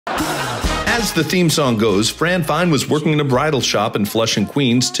As the theme song goes, Fran Fine was working in a bridal shop in Flushing,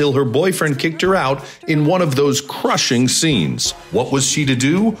 Queens, till her boyfriend kicked her out in one of those crushing scenes. What was she to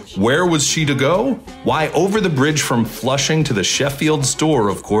do? Where was she to go? Why, over the bridge from Flushing to the Sheffield store,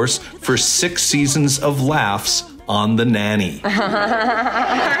 of course, for 6 seasons of laughs on The Nanny.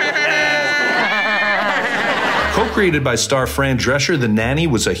 Co-created by star Fran Drescher, The Nanny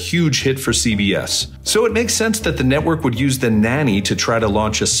was a huge hit for CBS. So it makes sense that the network would use The Nanny to try to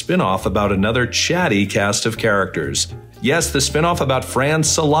launch a spin-off about another chatty cast of characters. Yes, the spin-off about Fran's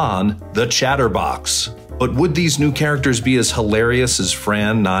salon, the Chatterbox. But would these new characters be as hilarious as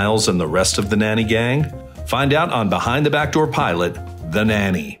Fran, Niles, and the rest of the Nanny gang? Find out on Behind the Backdoor Pilot, The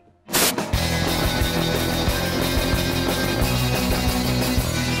Nanny.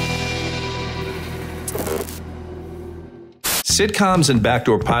 Sitcoms and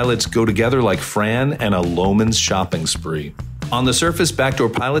backdoor pilots go together like Fran and a Loehmann's shopping spree. On the surface, backdoor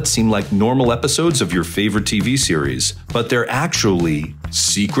pilots seem like normal episodes of your favorite TV series, but they're actually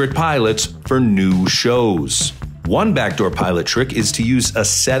secret pilots for new shows. One backdoor pilot trick is to use a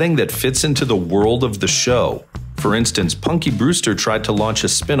setting that fits into the world of the show. For instance, Punky Brewster tried to launch a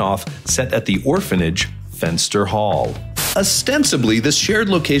spin-off set at the orphanage Fenster Hall. Ostensibly, this shared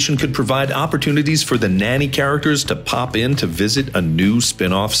location could provide opportunities for the Nanny characters to pop in to visit a new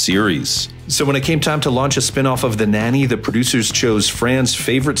spin-off series. So when it came time to launch a spin-off of The Nanny, the producers chose Fran's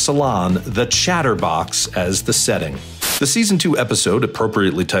favorite salon, the Chatterbox, as the setting. The Season 2 episode,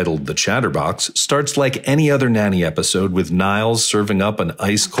 appropriately titled The Chatterbox, starts like any other Nanny episode with Niles serving up an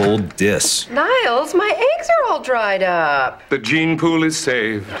ice-cold diss. Niles, my eggs are all dried up. The gene pool is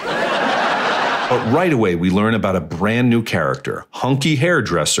saved. But right away, we learn about a brand new character, hunky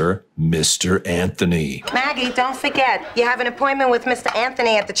hairdresser, Mr. Anthony. Maggie, don't forget, you have an appointment with Mr.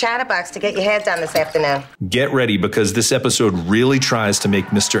 Anthony at the Chatterbox to get your hair done this afternoon. Get ready, because this episode really tries to make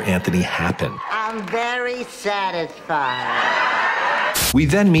Mr. Anthony happen. I'm very satisfied. We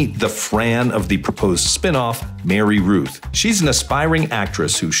then meet the Fran of the proposed spin-off, Mary Ruth. She's an aspiring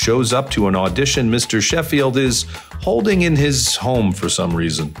actress who shows up to an audition Mr. Sheffield is holding in his home for some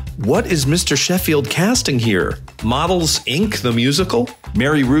reason. What is Mr. Sheffield casting here? Models Inc., the musical?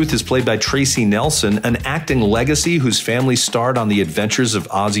 Mary Ruth is played by Tracy Nelson, an acting legacy whose family starred on The Adventures of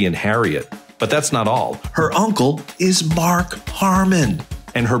Ozzie and Harriet. But that's not all. Her uncle is Mark Harmon,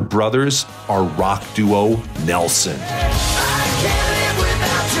 and her brothers are rock duo Nelson.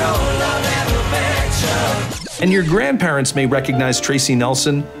 And your grandparents may recognize Tracy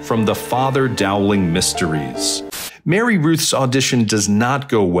Nelson from the Father Dowling Mysteries. Mary Ruth's audition does not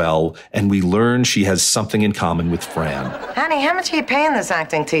go well, and we learn she has something in common with Fran. Honey, how much are you paying this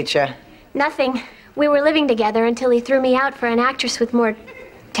acting teacher? Nothing. We were living together until he threw me out for an actress with more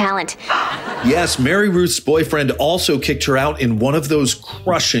talent. Yes, Mary Ruth's boyfriend also kicked her out in one of those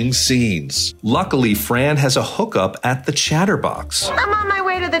crushing scenes. Luckily, Fran has a hookup at the Chatterbox. I'm on my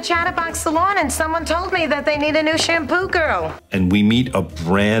way to the Chatterbox salon and someone told me that they need a new shampoo girl. And we meet a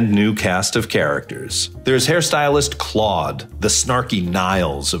brand new cast of characters. There's hairstylist Claude, the snarky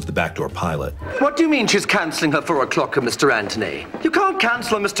Niles of the Backdoor Pilot. What do you mean she's cancelling her 4 o'clock, Mr. Anthony? You can't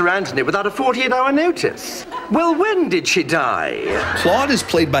cancel Mr. Anthony without a 48-hour notice. Well, when did she die? Claude is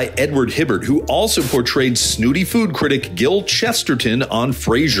played by Edward Hibbert, who also portrayed snooty food critic Gil Chesterton on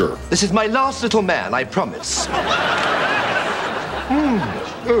Frasier. This is my last little man, I promise.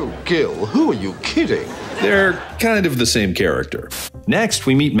 Oh, Gil, who are you kidding? They're kind of the same character. Next,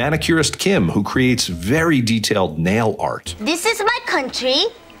 we meet manicurist Kim, who creates very detailed nail art. This is my country.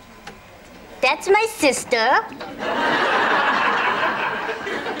 That's my sister.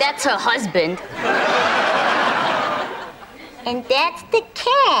 That's her husband. And that's the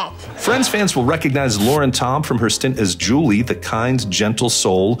cat. Friends fans will recognize Lauren Tom from her stint as Julie, the kind, gentle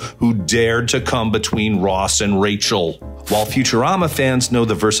soul who dared to come between Ross and Rachel. While Futurama fans know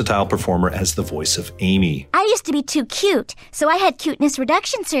the versatile performer as the voice of Amy. I used to be too cute, so I had cuteness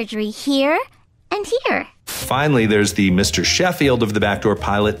reduction surgery here and here. Finally, there's the Mr. Sheffield of the Backdoor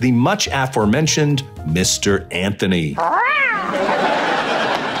Pilot, the much aforementioned Mr. Anthony.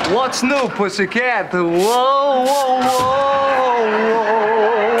 What's new, pussycat? Whoa, whoa, whoa.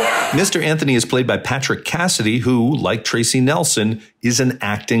 Mr. Anthony is played by Patrick Cassidy, who, like Tracy Nelson, is an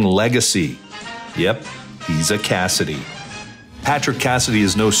acting legacy. Yep, he's a Cassidy. Patrick Cassidy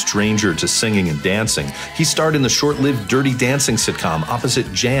is no stranger to singing and dancing. He starred in the short-lived Dirty Dancing sitcom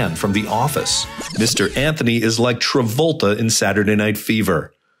opposite Jan from The Office. Mr. Anthony is like Travolta in Saturday Night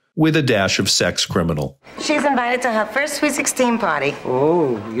Fever, with a dash of sex criminal. She's invited to her first Sweet 16 party.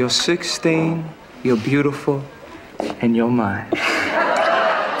 Oh, you're 16, you're beautiful, and you're mine.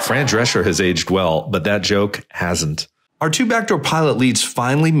 Fran Drescher has aged well, but that joke hasn't. Our 2 Backdoor Pilot leads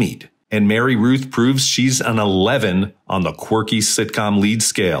finally meet. and Mary Ruth proves she's an 11 on the quirky sitcom lead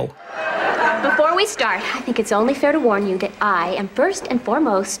scale. Before we start, I think it's only fair to warn you that I am first and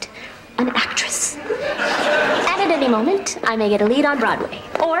foremost an actress. And at any moment, I may get a lead on Broadway.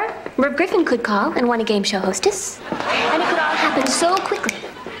 Or Merv Griffin could call and want a game show hostess. And it could all happen so quickly.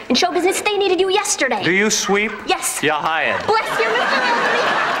 In show business, they needed you yesterday. Do you sweep? Yes. You're hired. Bless you, Mr.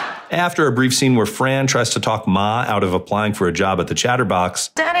 Anthony. After a brief scene where Fran tries to talk Ma out of applying for a job at the Chatterbox,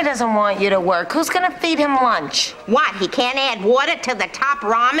 Daddy doesn't want you to work. Who's gonna feed him lunch? What, he can't add water to the top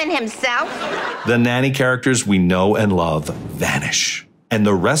ramen himself? the Nanny characters we know and love vanish. And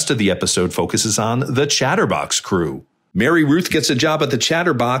the rest of the episode focuses on the Chatterbox crew. Mary Ruth gets a job at the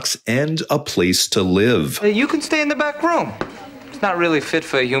Chatterbox and a place to live. You can stay in the back room. It's not really fit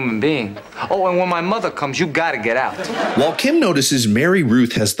for a human being. Oh, and when my mother comes, you gotta get out. While Kim notices Mary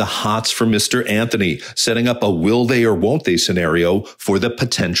Ruth has the hots for Mr. Anthony, setting up a will they or won't they scenario for the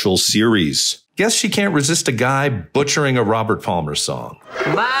potential series. Guess she can't resist a guy butchering a Robert Palmer song.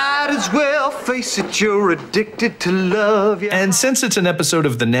 Might as well face it, you're addicted to love. Yeah. And since it's an episode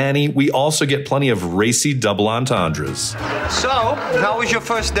of The Nanny, we also get plenty of racy double entendres. So, how was your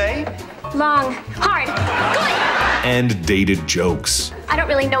first day? Long, hard, good. And dated jokes. I don't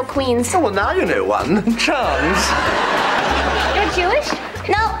really know Queens. Oh, well, now you know one. Charms. You're Jewish?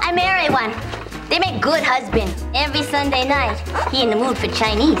 No, I marry one. They make good husband. Every Sunday night, he in the mood for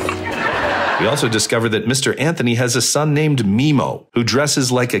Chinese. We also discover that Mr. Anthony has a son named Mimo, who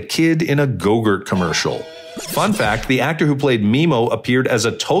dresses like a kid in a Go-Gurt commercial. Fun fact, the actor who played Mimo appeared as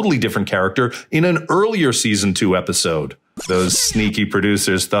a totally different character in an earlier season 2 episode. Those sneaky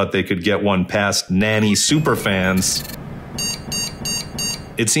producers thought they could get one past Nanny superfans.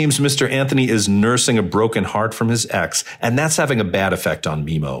 It seems Mr. Anthony is nursing a broken heart from his ex, and that's having a bad effect on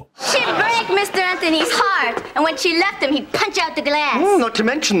Mimo. She break Mr. Anthony's heart, and when she left him, he'd punch out the glass. Not to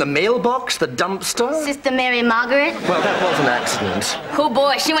mention the mailbox, the dumpster. Sister Mary Margaret? Well, that was an accident. Oh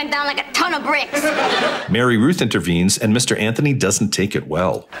boy, she went down like a ton of bricks. Mary Ruth intervenes, and Mr. Anthony doesn't take it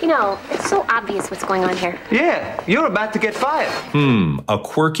well. You know, it's so obvious what's going on here. Yeah, you're about to get fired. A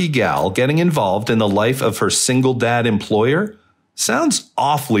quirky gal getting involved in the life of her single dad employer? Sounds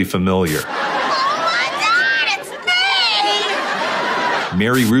awfully familiar. Oh my God, it's me!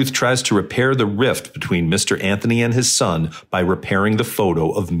 Mary Ruth tries to repair the rift between Mr. Anthony and his son by repairing the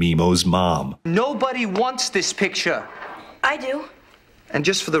photo of Mimo's mom. Nobody wants this picture. I do. And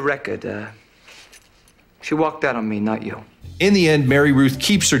just for the record, she walked out on me, not you. In the end, Mary Ruth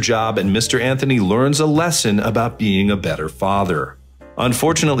keeps her job and Mr. Anthony learns a lesson about being a better father.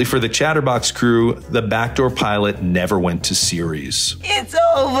 Unfortunately for the Chatterbox crew, the Backdoor Pilot never went to series. It's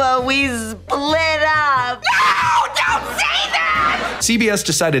over. We split up. No, don't say that! CBS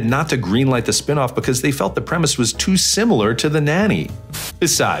decided not to greenlight the spinoff because they felt the premise was too similar to The Nanny.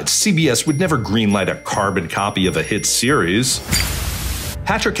 Besides, CBS would never greenlight a carbon copy of a hit series.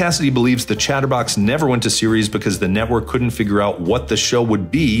 Patrick Cassidy believes the Chatterbox never went to series because the network couldn't figure out what the show would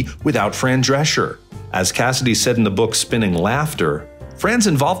be without Fran Drescher. As Cassidy said in the book Spinning Laughter, Fran's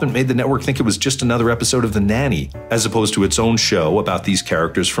involvement made the network think it was just another episode of The Nanny, as opposed to its own show about these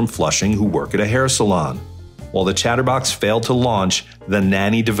characters from Flushing who work at a hair salon. While the Chatterbox failed to launch, The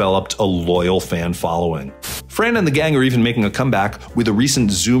Nanny developed a loyal fan following. Fran and the gang are even making a comeback with a recent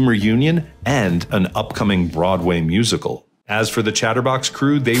Zoom reunion and an upcoming Broadway musical. As for the Chatterbox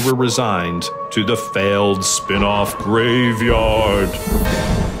crew, they were resigned to the failed spin-off graveyard.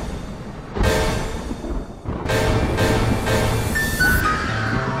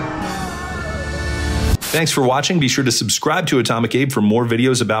 Thanks for watching. Be sure to subscribe to Atomic Abe for more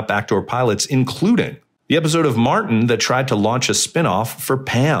videos about backdoor pilots, including the episode of Martin that tried to launch a spin-off for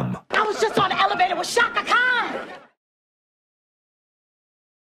Pam.